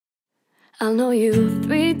I'll know you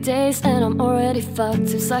 3 days and I'm already fucked.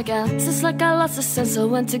 It's like I lost the sense of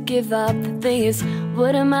when to give up. The thing is,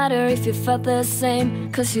 wouldn't matter if you felt the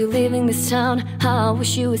same, cause you're leaving this town, how I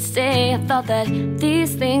wish you would stay. I thought that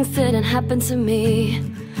these things didn't happen to me,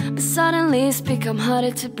 but suddenly it's become harder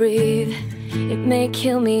to breathe. It may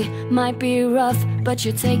kill me, might be rough, but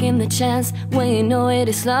you're taking the chance when you know it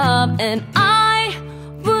is love. And I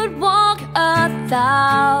would walk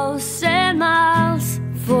 1,000 miles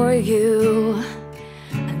for you.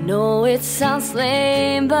 I know it sounds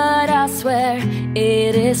lame, but I swear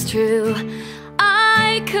it is true.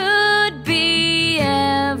 I could be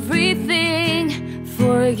everything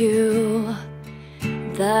for you.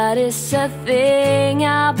 That is a thing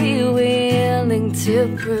I'll be willing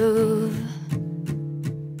to prove.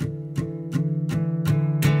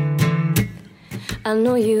 I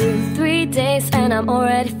know you 3 days and I'm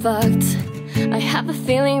already fucked. I have a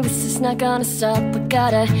feeling this is not gonna stop. But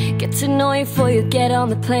gotta get to know you before you get on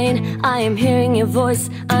the plane. I am hearing your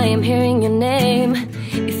voice, I am hearing your name.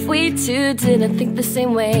 If we two didn't think the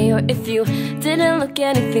same way, or if you didn't look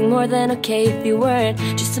anything more than okay, if you weren't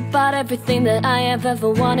just about everything that I have ever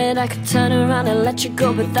wanted, I could turn around and let you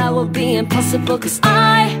go, but that would be impossible. Cause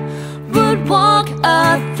I would walk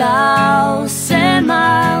 1,000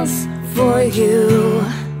 miles for you.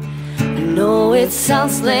 I know it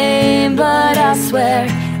sounds lame, but I swear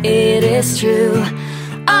it is true.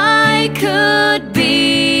 I could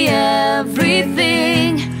be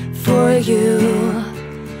everything for you.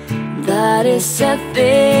 That is a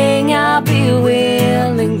thing I'll be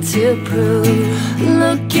willing to prove.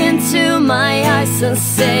 Look into my eyes and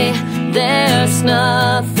say there's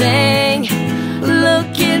nothing.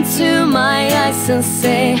 Look into my eyes and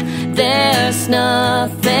say there's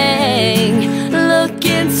nothing. Look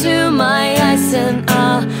into my eyes and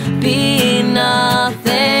I'll be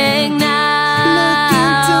nothing now.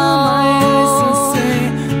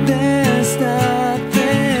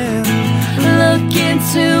 Look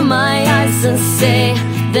into my eyes and say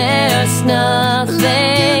there's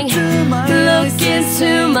nothing. Look into my eyes and say there's nothing. Look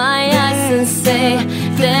into my eyes and say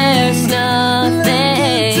there's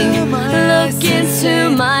nothing. Look into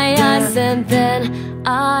my eyes and then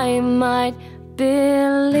I might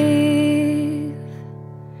believe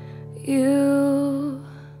you.